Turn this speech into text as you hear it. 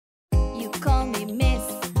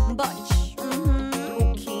bunch.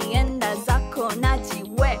 Ukienda zako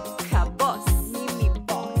najiweka boss. Mimi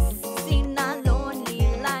boss. Sina lonely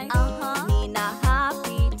life. Nina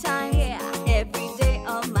happy time. Every day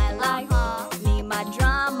of my life. Ni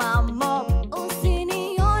madrama mob.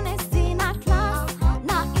 Usinione sina class.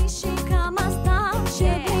 Naishi kama star.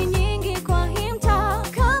 Sherehe nyingi kwa himta.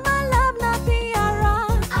 Kama love na piara.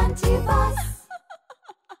 Auntieboss.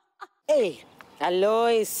 Hey,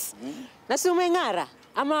 Alois. Nasi umeng'ara?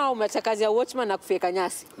 Ama umetakaza watchman na kufika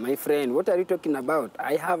nyasi? My friend, what are you talking about?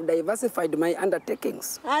 I have diversified my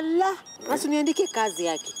undertakings. Allah, nasi uniandike kazi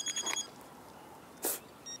yake.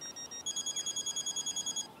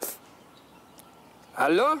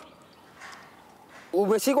 Hello?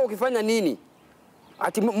 Umeshika ukifanya nini?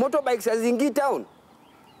 Ati motorbikes haziingii town?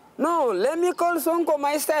 No, let me call Sonko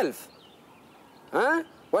myself. Huh?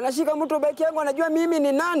 Wanashika motorbike yangu wanajua mimi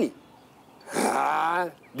ni nani?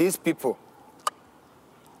 These people.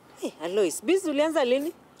 Hey, Alois, busy ulianza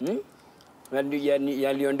lini?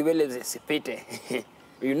 Yaliondiwele sipite.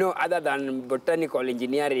 You know, other than botanical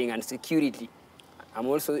engineering and security, I'm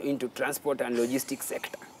also into transport and logistics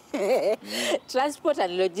sector. Transport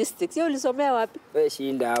and logistics. Yo ulisomea wapi? Wewe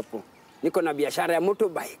shinda hapo. Niko na biashara ya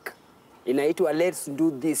motorbike. Inaitwa Let's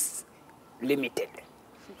Do This Limited.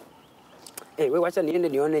 Wewe wacha niende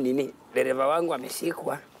nione nini. Dereva wangu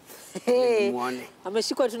ameshikwa. Muone.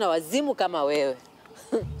 Ameshikwa tu na wazimu kama wewe.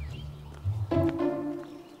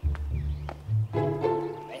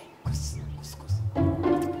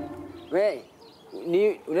 Wewe,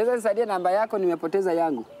 unaweza nisaidia namba yako, nimepoteza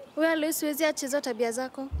yangu. Wewe Alois, siwezi acheza tabia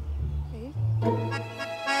zako.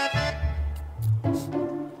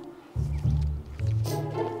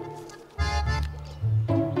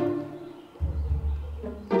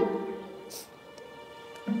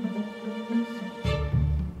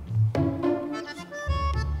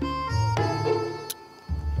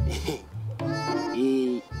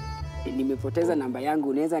 Nimepoteza namba yangu,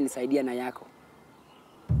 unaweza nisaidia na yako?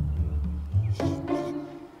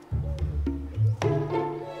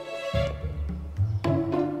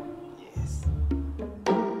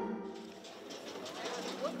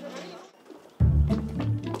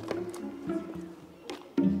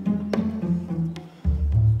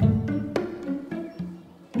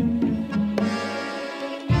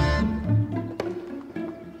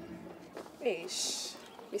 Yes.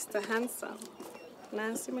 Mr. Handsome.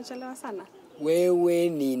 Nancy, umechelewa sana. Wewe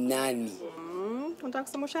ni nani? Unataka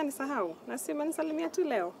kusema ushanisahau? Nancy, umenisalimia tu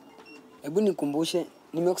leo. Hebu nikumbushe,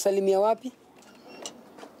 nimekusalimia wapi?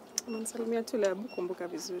 Umenisalimia tu leo, hebu kumbuka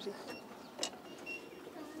vizuri.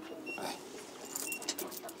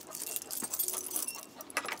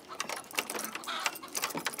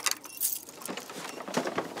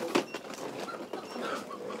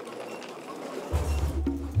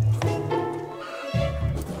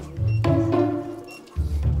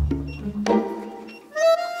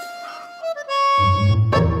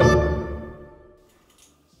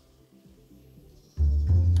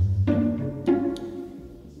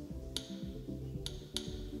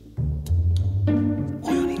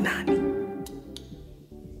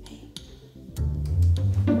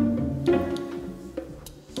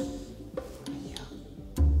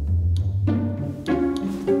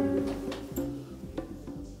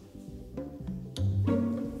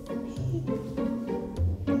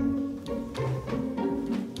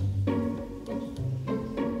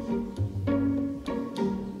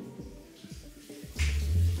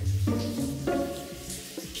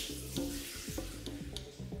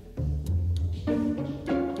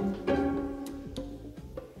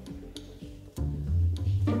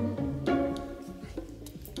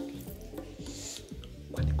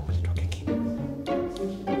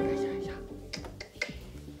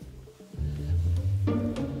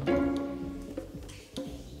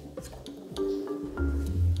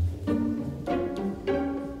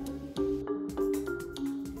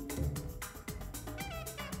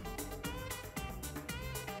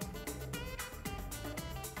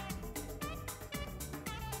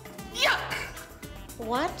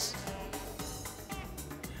 What?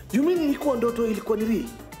 You mean ilikuwa ndoto, ilikuwa ni real? You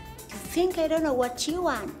think I don't know what you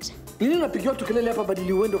want? Nini unapigia watu kelele hapa,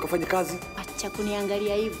 badili uende ukafanye kazi? Acha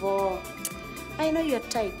kuniangalia hivyo. I know your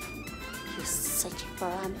type. You're such a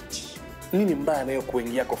calamity. Nini mbaya nayo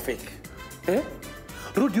kuingia kwa fake?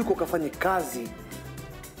 Rudi huko kafanye kazi.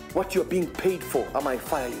 What you are being paid for, am I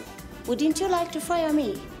fire you? Wouldn't you like to fire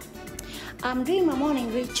me? I'm doing my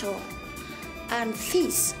morning ritual. And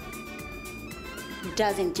this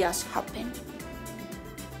doesn't just happen.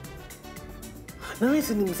 Na wewe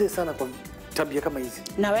si ni mzee sana kwa tabia kama hizi.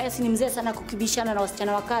 Na wewe si ni mzee sana kukibishana na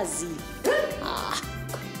wasichana wa kazi.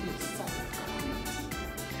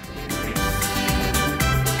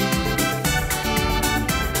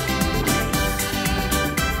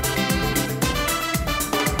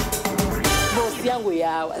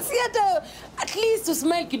 yawa. Si hata at least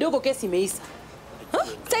usmile kidogo kesi imeisha.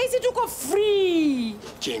 Saizi tuko free.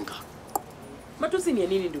 Jenga. Matusi ni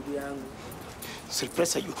nini ndugu yangu?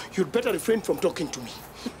 Sylvester, you'd better refrain from talking to me.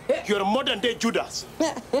 You're a modern day Judas.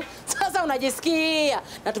 Sasa unajisikia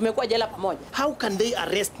na tumekuwa jela pamoja. How can they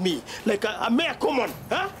arrest me like a mere common,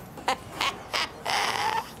 huh?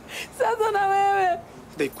 Sasa na wewe.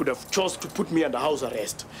 They could have chose to put me under house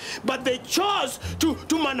arrest, but they chose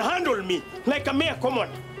to manhandle me like a mere common.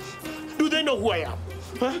 Do they know who I am?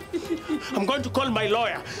 Huh? I'm going to call my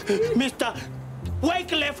lawyer, Mr.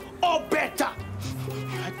 Wycliffe or better.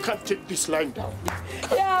 I can't take this lying down.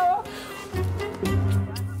 Yawa.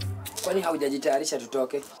 Kwani haujajitayarisha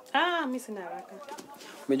tutoke? Mimi sina haraka.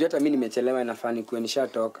 Umejua hata mimi nimechelewa inafaa nikuwe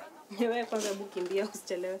nishatoka. Wewe kwanza hebu kimbia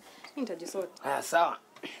usichelewe. Mimi nitajisort. Haya sawa.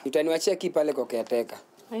 Utaniwachia kipi pale kwa caretaker?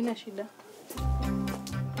 Haina shida.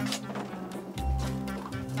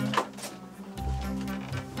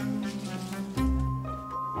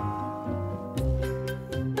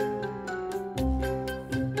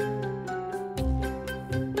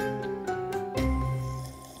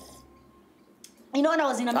 You know when I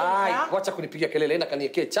was in America? Ai, wacha kunipigia kelele, enda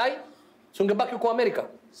kaniekee chai. Si ungebaki huko Amerika?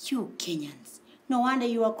 You Kenyans. No wonder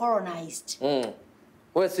you are colonized.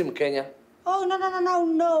 Wewe si Mkenya. Oh,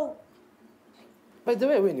 no. By the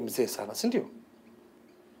way, wewe ni mzee sana, si ndio?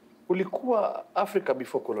 Ulikuwa Africa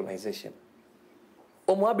before colonization.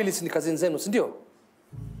 Homo habilis ni kazi zenu, si ndio?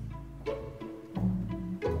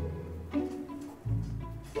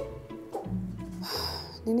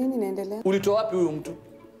 Ni nini inaendelea? Ulitoa wapi huyu mtu?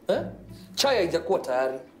 Chai haijakuwa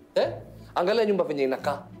tayari. Angalia nyumba venye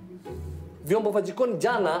inakaa. Vyombo vya jikoni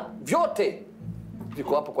jana vyote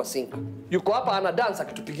viko hapo kwa sink. Yuko hapa ana dance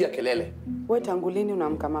akitupigia kelele. Wewe tangu lini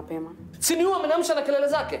unaamka mapema? Si ni huyo amenamsha na kelele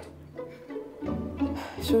zake?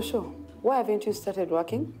 Shosho, why haven't you started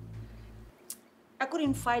working? I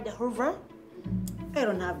couldn't find the hoover. I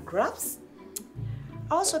don't have gloves.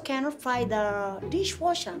 I also cannot find the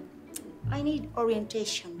dishwasher. I need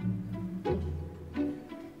orientation.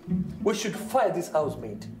 We should fire this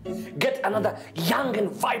housemaid. Get another young and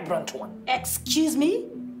vibrant one. Excuse me?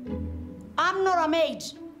 I'm not a maid.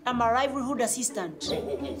 I'm a livelihood assistant.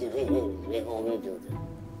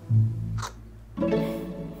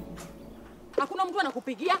 Hakuna mtu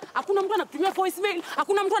anakupigia, hakuna mtu anakutumia voicemail,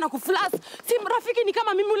 hakuna mtu anakuflash. Si rafiki ni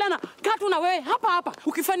kama mimi ule na katu na wewe hapa.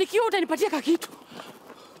 Ukifanikiwa utanipatia kakitu.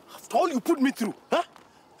 After all you put me through, huh?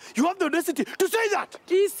 You have the audacity to say that?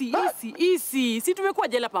 Easy. Si tumekuwa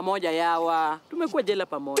jela pamoja yawa. Tumekuwa jela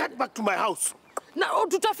pamoja. Get back to my house. Na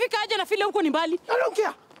tutafika aje na vile huko ni mbali? I don't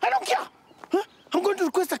care. Huh? I'm going to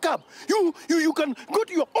request a cab. You can go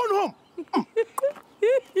to your own home.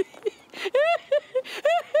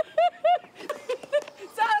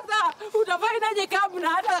 Sasa utafanyaje kabu na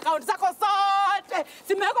hata account zako zote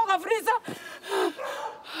zimewekwa kwa freezer?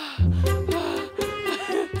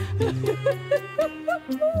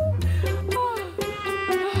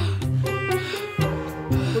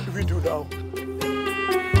 What do we do now?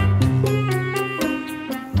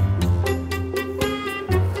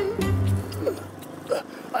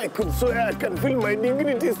 I could swear I can feel my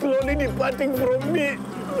dignity slowly departing from me.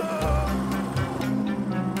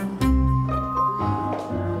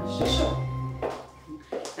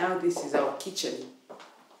 Now this is our kitchen.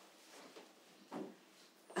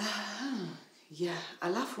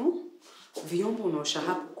 Alafu vyombo unaosha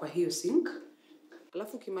hapo kwa hiyo sink.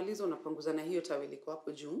 Alafu ukimaliza unapanguza na hiyo taweli kwa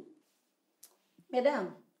hapo juu.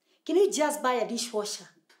 Madam, can you just buy a dishwasher?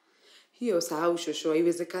 Hiyo sahau shosho,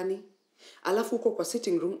 haiwezekani. Alafu uko kwa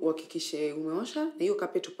sitting room uhakikishe umeosha na hiyo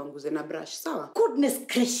carpet upanguze na brush, sawa? Goodness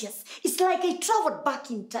gracious. It's like I traveled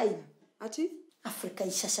back in time. Ati? Africa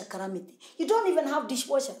is such a calamity. You don't even have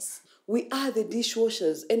dishwashers. We are the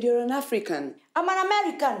dishwashers and you're an African. I'm an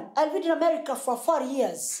American. I've been in America for 4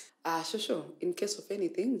 years. Shosho, in case of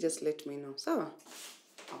anything, just let me know, sawa?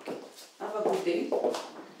 Okay. Have a good day.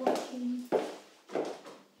 Okay.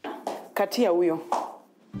 Katia huyo.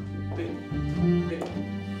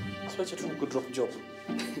 Siwache tu niku drop job.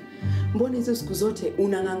 Mbona hizo siku zote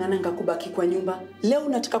unang'ang'ananga kubaki kwa nyumba? Leo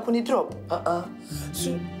unataka kunidrop?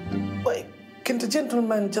 So, why can't a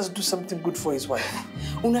gentleman just do something good for his wife?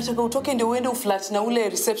 Unataka utoke ndio uende uflat na ule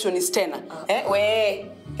receptionist tena?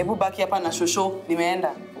 Hebu baki hapa na shosho,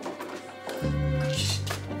 nimeenda.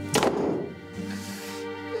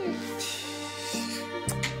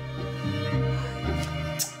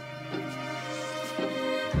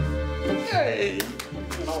 Hey.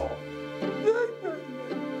 No.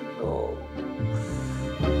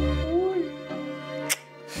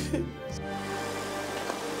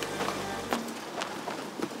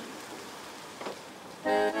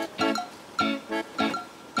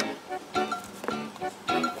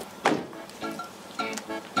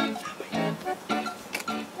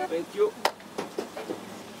 you.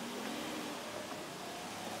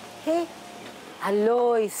 Hey,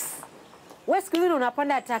 Alois. Wewe siku hizi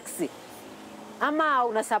unapanda taxi ama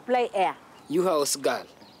una supply air? You house girl.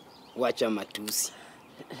 Wacha matusi.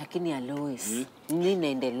 Lakini Alois, nini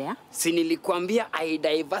inaendelea? Si nilikwambia I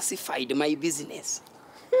diversified my business.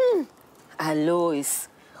 Alois,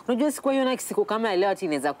 unajua siku hiyo na siku kama leo ati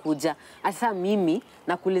inaweza kuja. Asa mimi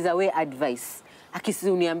nakuuliza we advice. Akisi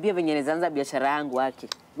uniambie venye naweza anza biashara yangu yake.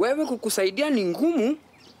 Wewe kukusaidia ni ngumu.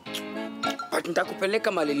 But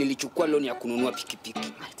nitakupeleka mali nilichukua loan ya kununua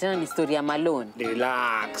pikipiki. Tena ni story ya malone.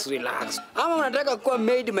 Relax, relax. Ama unataka kuwa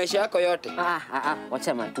maid maisha yako yote?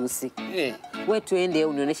 Wacha matusi. Wewe tuende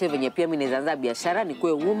unionyeshe venye pia mimi naweza anza biashara,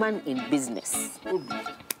 nikuwe woman in business.